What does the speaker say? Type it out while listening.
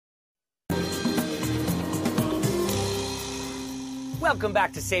Welcome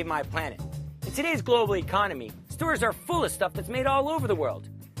back to Save My Planet. In today's global economy, stores are full of stuff that's made all over the world.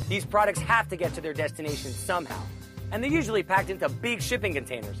 These products have to get to their destination somehow, and they're usually packed into big shipping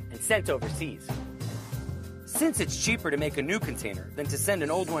containers and sent overseas. Since it's cheaper to make a new container than to send an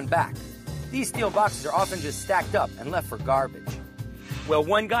old one back, these steel boxes are often just stacked up and left for garbage. Well,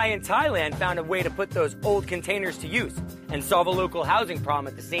 one guy in Thailand found a way to put those old containers to use and solve a local housing problem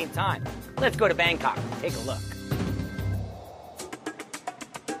at the same time. Let's go to Bangkok and take a look.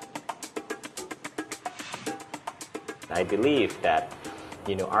 I believe that,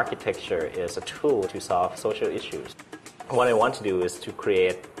 architecture is a tool to solve social issues. What I want to do is to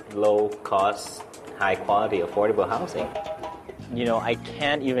create low-cost, high-quality, affordable housing. I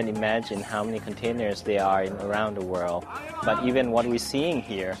can't even imagine how many containers there are around the world. But even what we're seeing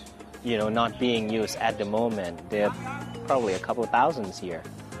here, not being used at the moment, there are probably a couple thousands here.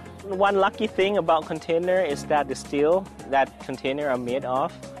 One lucky thing about container is that the steel that container are made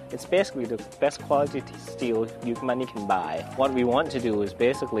of, it's basically the best quality steel money can buy. What we want to do is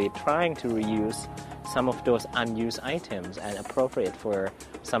basically trying to reuse some of those unused items and appropriate for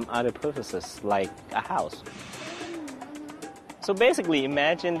some other purposes like a house. So basically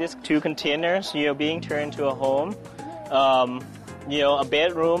imagine these two containers, being turned into a home. A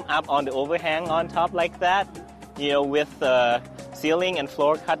bedroom up on the overhang on top like that, with the ceiling and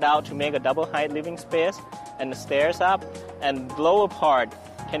floor cut out to make a double height living space, and the stairs up, and the lower part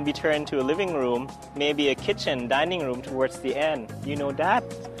can be turned to a living room, maybe a kitchen, dining room towards the end. That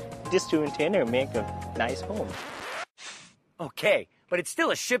these two containers make a nice home. Okay, but it's still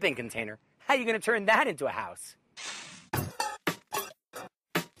a shipping container. How are you going to turn that into a house?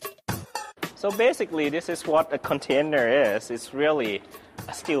 So basically, this is what a container is. It's really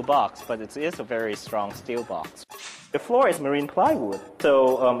a steel box, but it is a very strong steel box. The floor is marine plywood,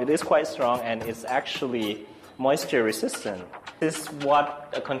 so it is quite strong and it's actually moisture resistant. This is what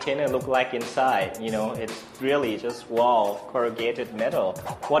a container looks like inside. It's really just wall corrugated metal.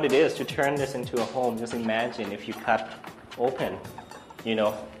 What it is to turn this into a home, just imagine if you cut open,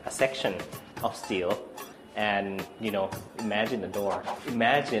 a section of steel. And, imagine the door.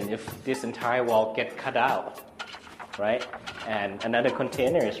 Imagine if this entire wall get cut out, right? And another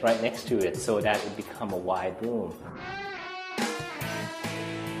container is right next to it so that it become a wide room.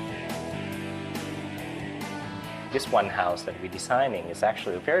 This one house that we're designing is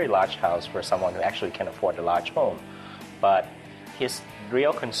actually a very large house for someone who actually can afford a large home. But his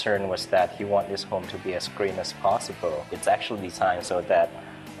real concern was that he wants this home to be as green as possible. It's actually designed so that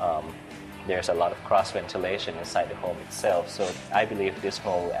there's a lot of cross-ventilation inside the home itself, so I believe this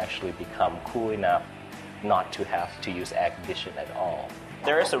home will actually become cool enough not to have to use air conditioning at all.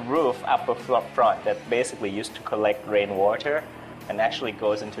 There is a roof up front that basically used to collect rainwater and actually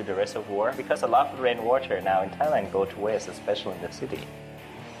goes into the reservoir because a lot of rainwater now in Thailand go to waste, especially in the city.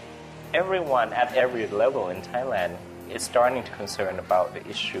 Everyone at every level in Thailand is starting to concern about the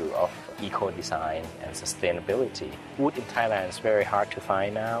issue of eco-design and sustainability. Wood in Thailand is very hard to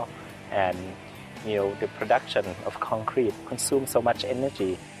find now. And, the production of concrete consumes so much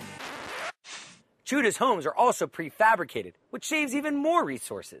energy. Chuda's homes are also prefabricated, which saves even more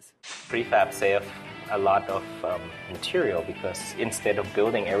resources. Prefab saves a lot of material because instead of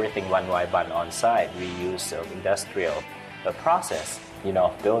building everything one by one on site, we use industrial process,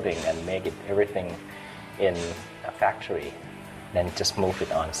 of building and make it everything in a factory. Then just move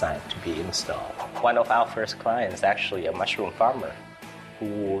it on site to be installed. One of our first clients is actually a mushroom farmer.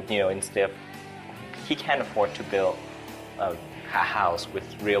 Who, instead, he can't afford to build a house with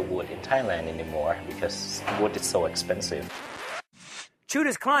real wood in Thailand anymore because wood is so expensive.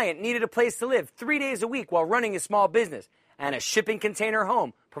 Chuda's client needed a place to live 3 days a week while running a small business, and a shipping container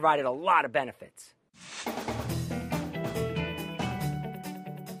home provided a lot of benefits.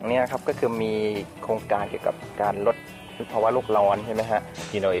 เนี่ยครับก็คือมีโครงการเกี่ยวกับการลดภาวะโลกร้อนใช่ไหมฮะ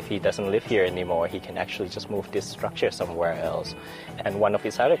if he doesn't live here anymore, he can actually just move this structure somewhere else. And one of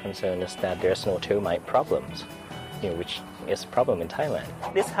his other concerns is that there's no termite problems, which is a problem in Thailand.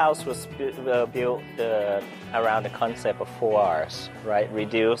 This house was built around the concept of 4 R's, right?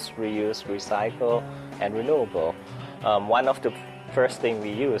 Reduce, reuse, recycle, and renewable. One of the first thing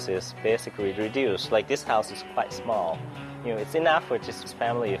we use is basically reduce. Like this house is quite small. It's enough for just a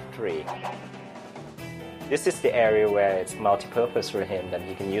family of 3. This is the area where it's multi-purpose for him, that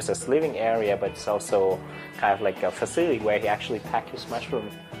he can use as living area, but it's also kind of like a facility where he actually packs his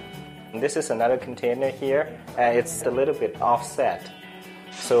mushrooms. And this is another container here. It's a little bit offset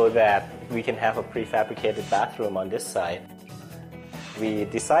so that we can have a prefabricated bathroom on this side. We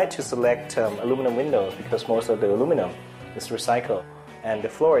decided to select aluminum windows because most of the aluminum is recycled. And the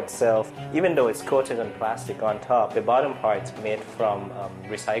floor itself, even though it's coated in plastic on top, the bottom part is made from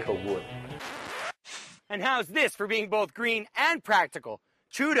recycled wood. And how's this for being both green and practical?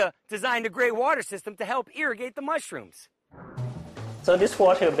 Chuda designed a gray water system to help irrigate the mushrooms. So this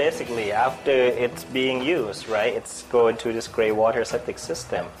water basically, after it's being used, right, it's going to this gray water septic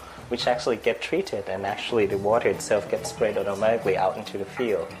system, which actually get treated, and actually the water itself gets sprayed automatically out into the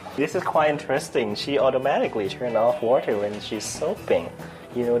field. This is quite interesting. She automatically turned off water when she's soaping.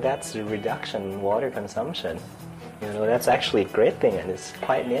 You know, that's a reduction in water consumption. You know, that's actually a great thing, and it's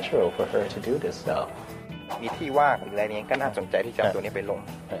quite natural for her to do this stuff. มีที่ว่างอีกอะไรนี้ก็น่าสนใจที่จะเอาตัวนี้ไปลง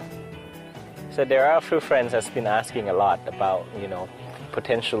So there are a few friends that's been asking a lot about, you know,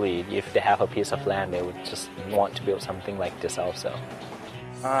 potentially if they have a piece of land, they would just want to build something like this also.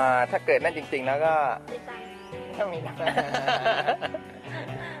 ถ้าเกิดนั่นจริงๆแล้วก็ถ้ามี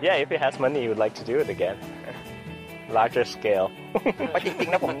Yeah, if he has money, he would like to do it again. Larger scale. เพราะจริง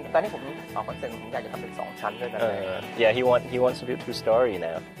ๆนะผมตอนนี้ผมเอาคอนเซ็ปต์ผมอยากจะทำเป็น2 ชั้นด้วยกัน Yeah, he wants to do 2-story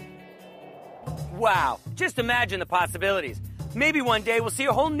now. Wow, just imagine the possibilities. Maybe one day we'll see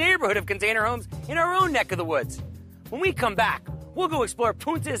a whole neighborhood of container homes in our own neck of the woods. When we come back, we'll go explore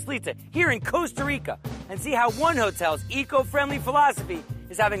Punta Islita here in Costa Rica and see how one hotel's eco-friendly philosophy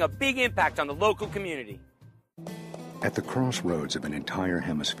is having a big impact on the local community. At the crossroads of an entire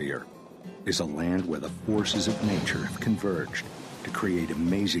hemisphere is a land where the forces of nature have converged to create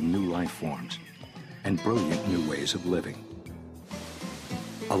amazing new life forms and brilliant new ways of living.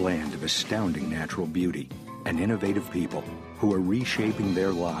 A land of astounding natural beauty and innovative people who are reshaping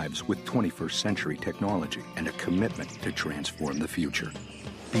their lives with 21st century technology and a commitment to transform the future.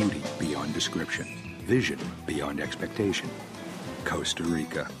 Beauty beyond description, vision beyond expectation. Costa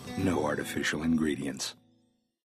Rica, no artificial ingredients.